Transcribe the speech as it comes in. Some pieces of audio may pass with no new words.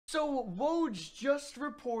So, Woj just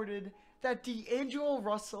reported that D'Angelo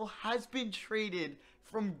Russell has been traded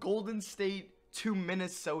from Golden State to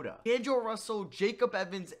Minnesota. D'Angelo Russell, Jacob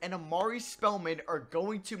Evans, and Amari Spellman are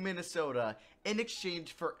going to Minnesota in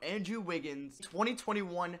exchange for Andrew Wiggins,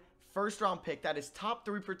 2021 first round pick that is top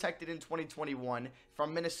 3 protected in 2021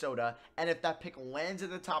 from Minnesota, and if that pick lands in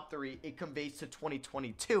the top 3, it conveys to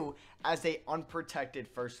 2022 as a unprotected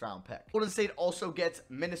first round pick. Golden State also gets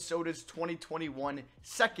Minnesota's 2021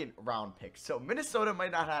 second round pick. So Minnesota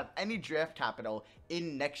might not have any draft capital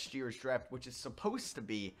in next year's draft, which is supposed to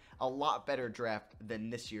be a lot better draft than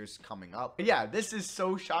this year's coming up. But yeah, this is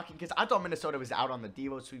so shocking because I thought Minnesota was out on the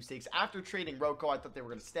Devo sweepstakes. After trading Rocco, I thought they were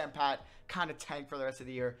going to stand pat, kind of tank for the rest of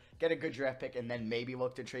the year, get a good draft pick, and then maybe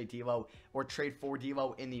look to trade Devo or trade for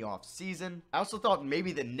Devo in the offseason. I also thought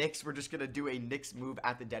maybe the Knicks were just going to do a Knicks move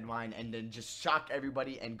at the deadline and then just shock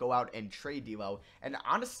everybody and go out and trade Devo. And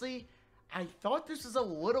honestly, I thought this was a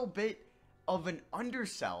little bit of an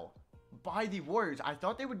undersell by the Warriors. I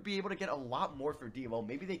thought they would be able to get a lot more for Devo.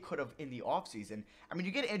 Maybe they could have in the offseason. I mean,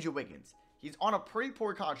 you get Andrew Wiggins. He's on a pretty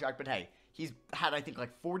poor contract, but hey, he's had, I think, like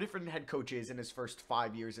 4 different head coaches in his first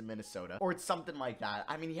 5 years in Minnesota, or it's something like that.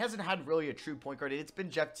 I mean, he hasn't had really a true point guard. It's been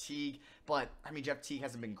Jeff Teague, but I mean, Jeff Teague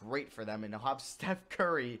hasn't been great for them, and he'll have Steph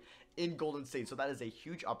Curry in Golden State, so that is a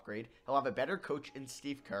huge upgrade. He'll have a better coach in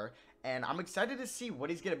Steve Kerr, and I'm excited to see what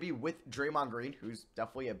he's going to be with Draymond Green, who's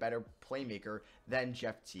definitely a better playmaker than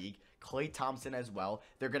Jeff Teague. Klay Thompson as well.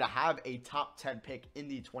 They're going to have a top 10 pick in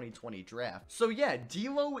the 2020 draft. So yeah,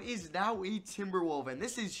 D'Lo is now a Timberwolf, and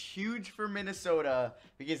this is huge for Minnesota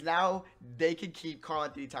because now they can keep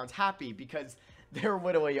Karl-Anthony Towns happy because they're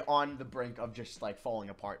literally on the brink of just like falling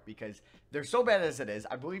apart because they're so bad as it is.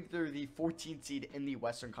 I believe they're the 14th seed in the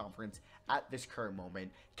Western Conference at this current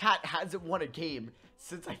moment. Cat hasn't won a game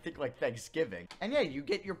since I think like Thanksgiving. And yeah, you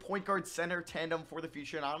get your point guard center tandem for the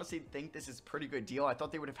future, and I honestly think this is a pretty good deal. I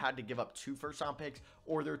thought they would have had to give up 2 first round picks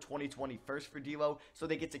or their 2020 first for D'Lo, so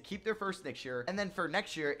they get to keep their first next year. And then for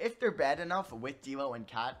next year, if they're bad enough with D'Lo and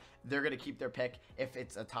Cat, they're going to keep their pick if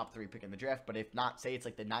it's a top 3 pick in the draft. But if not, say it's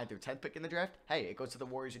like the 9th or 10th pick in the draft, hey, it goes to the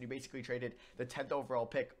Warriors, and you basically traded the 10th overall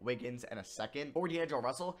pick, Wiggins, and a second for D'Angelo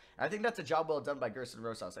Russell. And I think that's a job well done by Gerson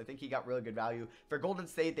Rosas. I think he got really good value. For Golden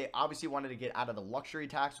State, they obviously wanted to get out of the luxury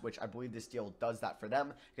tax, which I believe this deal does that for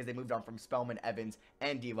them because they moved on from Spellman, Evans,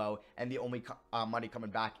 and D'Lo, and the only money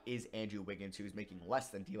coming back is Andrew Wiggins, who's making less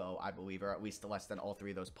than D'Lo, I believe, or at least less than all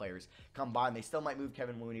 3 of those players combined. They still might move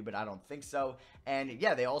Kevin Looney, but I don't think so. And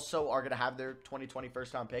yeah, they also are going to have their 2020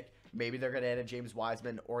 first round pick. Maybe they're going to add a James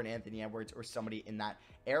Wiseman or an Anthony Edwards or somebody in that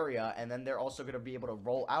area. And then they're also going to be able to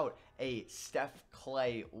roll out a Steph,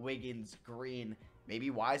 Clay, Wiggins, Green, maybe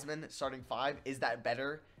Wiseman starting 5. Is that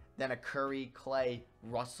better than a Curry, Clay,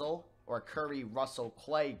 Russell? Or a Curry, Russell,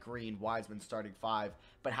 Clay, Green, Wiseman starting 5,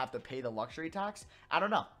 but have to pay the luxury tax? I don't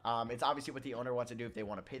know. It's obviously what the owner wants to do if they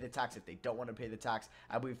want to pay the tax. If they don't want to pay the tax,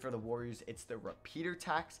 I believe for the Warriors, it's the repeater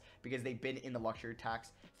tax because they've been in the luxury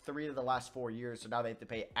tax 3 of the last 4 years. So now they have to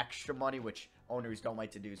pay extra money, which owners don't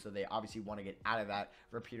like to do. So they obviously want to get out of that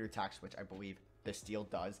repeater tax, which I believe this deal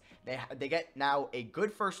does. They get now a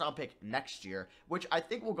good first round pick next year, which I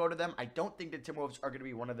think will go to them. I don't think the Timberwolves are going to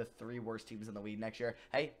be one of the 3 worst teams in the league next year.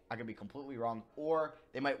 Hey, I could be completely wrong, or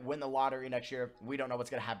they might win the lottery next year. We don't know what's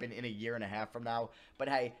going to happen in a year and a half from now, but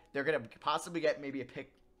hey, they're going to possibly get maybe a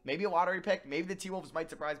pick, maybe a lottery pick. Maybe the T-Wolves might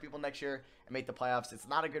surprise people next year and make the playoffs. It's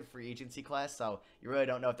not a good free agency class, so you really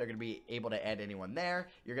don't know if they're going to be able to add anyone there.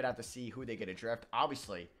 You're going to have to see who they get to draft.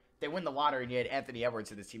 Obviously, they win the lottery and you had Anthony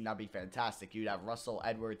Edwards in this team, that'd be fantastic. You'd have Russell,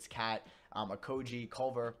 Edwards, Cat, Okogie,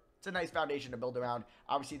 Culver. It's a nice foundation to build around.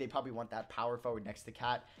 Obviously, they probably want that power forward next to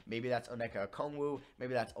Cat. Maybe that's Onyeka Okongwu.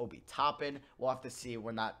 Maybe that's Obi Toppin. We'll have to see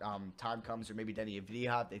when that time comes. Or maybe Denny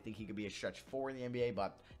Avdija. They think he could be a stretch 4 in the NBA.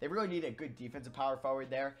 But they really need a good defensive power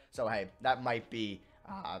forward there. So, hey, that might be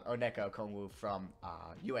Onyeka Okongwu from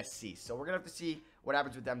USC. So, we're going to have to see what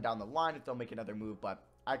happens with them down the line if they'll make another move. But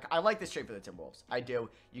I like this trade for the Timberwolves. I do.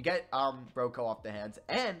 You get Rocco off the hands,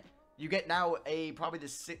 and you get now probably the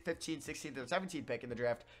 15th, 16th, or 17th pick in the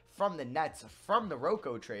draft from the Nets from the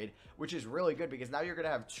Rocco trade, which is really good because now you're going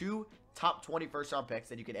to have 2 top 20 first round picks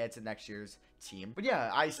that you can add to next year's team. But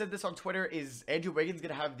yeah, I said this on Twitter, is Andrew Wiggins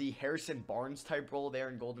going to have the Harrison Barnes type role there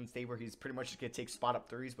in Golden State where he's pretty much just going to take spot up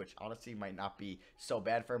threes, which honestly might not be so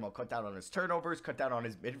bad for him. He'll cut down on his turnovers, cut down on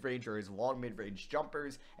his mid-range or his long mid-range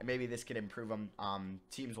jumpers, and maybe this could improve him.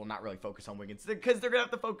 Teams will not really focus on Wiggins because they're going to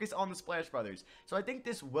have to focus on the Splash Brothers. So I think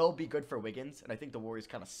this will be good for Wiggins, and I think the Warriors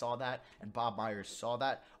kind of saw that, and Bob Myers saw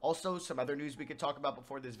that. Also, some other news we could talk about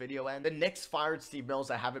before this video ends. The Knicks fired Steve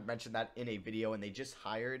Mills. I haven't mentioned that that in a video, and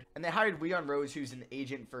they hired Leon Rose, who's an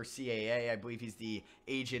agent for CAA. I believe he's the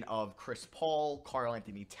agent of Chris Paul, Karl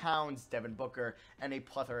Anthony Towns, Devin Booker, and a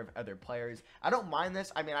plethora of other players. I don't mind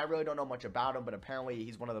this. I mean, I really don't know much about him, but apparently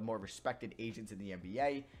he's one of the more respected agents in the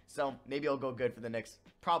NBA. So maybe it'll go good for the Knicks.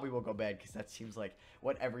 Probably will go bad, because that seems like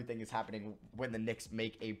what everything is happening when the Knicks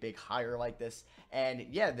make a big hire like this. And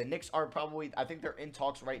yeah, the Knicks are probably, I think they're in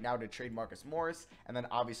talks right now to trade Marcus Morris. And then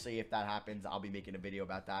obviously if that happens, I'll be making a video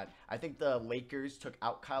about that. I think the Lakers took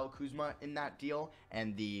out Kyle Kuzma in that deal,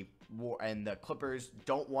 and the Clippers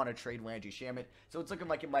don't want to trade Landry Shamet. So it's looking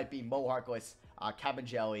like it might be Mo Harkless, Kevin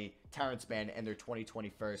Jelly, Terrence Mann, and their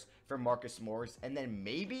 2021st for Marcus Morris. And then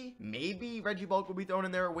maybe Reggie Bullock will be thrown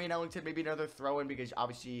in there, Wayne Ellington, maybe another throw-in, because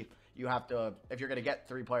obviously you have to, if you're going to get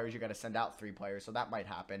 3 players, you got to send out 3 players, so that might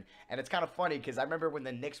happen. And it's kind of funny, because I remember when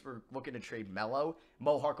the Knicks were looking to trade Melo,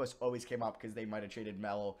 Mo Harkless always came up, because they might have traded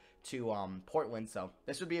Melo to Portland. So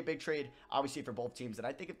this would be a big trade, obviously, for both teams. And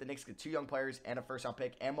I think if the Knicks get 2 young players and a first-round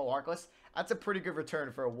pick and Mo Harkless, that's a pretty good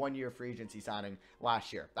return for a 1-year free agency signing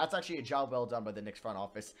last year. That's actually a job well done by the Knicks front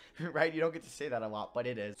office, right? You don't get to say that a lot, but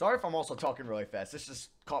it is. Sorry if I'm also talking really fast. This just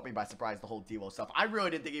caught me by surprise, the whole D'Lo stuff. I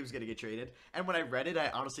really didn't think he was going to get traded. And when I read it, I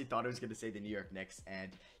honestly thought it was going to say the New York Knicks.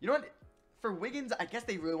 And you know what? For Wiggins, I guess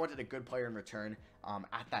they really wanted a good player in return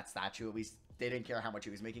at that statue. At least they didn't care how much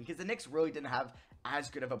he was making, because the Knicks really didn't have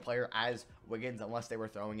as good of a player as Wiggins, unless they were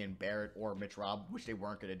throwing in Barrett or Mitch Robb, which they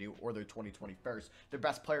weren't going to do, or their 2021st. Their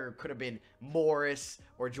best player could have been Morris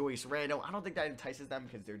or Julius Randle. I don't think that entices them,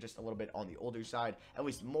 because they're just a little bit on the older side. At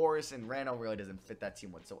least Morris and Randle really doesn't fit that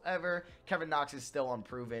team whatsoever. Kevin Knox is still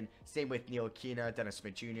unproven. Same with Neil Aquina, Dennis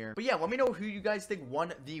Smith Jr. But yeah, let me know who you guys think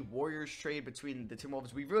won the Warriors trade between the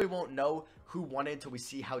Timberwolves. We really won't know who won it until we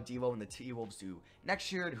see how D'Lo and the T-Wolves do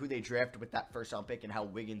next year, and who they draft with that first round pick, and how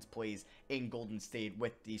Wiggins plays in Golden State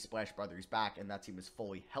with the Splash Brothers back, and that team is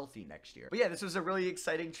fully healthy next year. But yeah, this was a really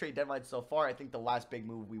exciting trade deadline so far. I think the last big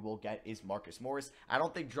move we will get is Marcus Morris. I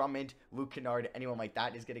don't think Drummond, Luke Kennard, anyone like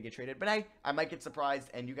that is going to get traded, but hey, I might get surprised,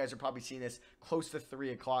 and you guys are probably seeing this close to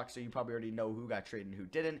 3 o'clock, so you probably already know who got traded and who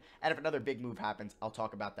didn't. And if another big move happens, I'll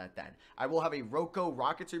talk about that then. I will have a Rocco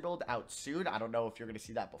Rockets rebuild out soon. I don't know if you're going to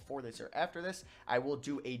see that before this or after this. I will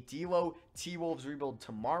do a D'Lo T-Wolves rebuild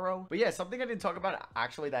tomorrow. But yeah, something I didn't talk about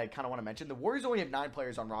actually that I kind of want to mention. The Warriors only have 9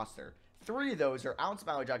 players on roster. 3 of those are Alex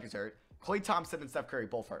Malajack is hurt, Klay Thompson and Steph Curry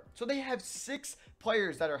both hurt. So they have 6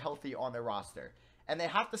 players that are healthy on their roster. And they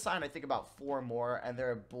have to sign, I think, about 4 more. And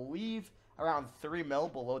they're, I believe, around $3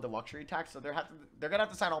 million below the luxury tax. So they're going to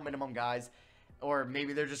have to sign all minimum guys. Or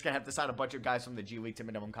maybe they're just going to have to sign a bunch of guys from the G League to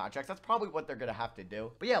minimum contracts. That's probably what they're going to have to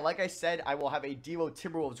do. But yeah, like I said, I will have a D'Lo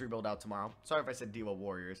Timberwolves rebuild out tomorrow. Sorry if I said D'Lo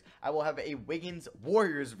Warriors. I will have a Wiggins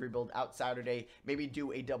Warriors rebuild out Saturday. Maybe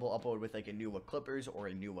do a double upload with like a new look Clippers or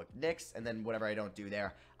a new look Knicks. And then whatever I don't do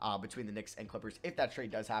there between the Knicks and Clippers, if that trade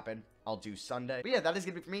does happen, I'll do Sunday. But yeah, that is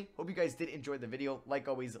going to be for me. Hope you guys did enjoy the video. Like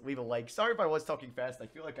always, leave a like. Sorry if I was talking fast. I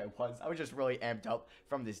feel like I was. I was just really amped up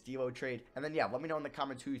from this D'Lo trade. And then yeah, let me know in the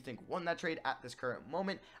comments who you think won that trade at this current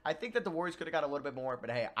moment. I think that the Warriors could have got a little bit more, but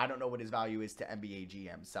hey, I don't know what his value is to NBA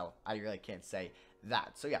GM, so I really can't say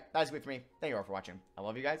that. So yeah, that's it for me. Thank you all for watching. I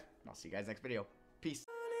love you guys, and I'll see you guys next video. Peace.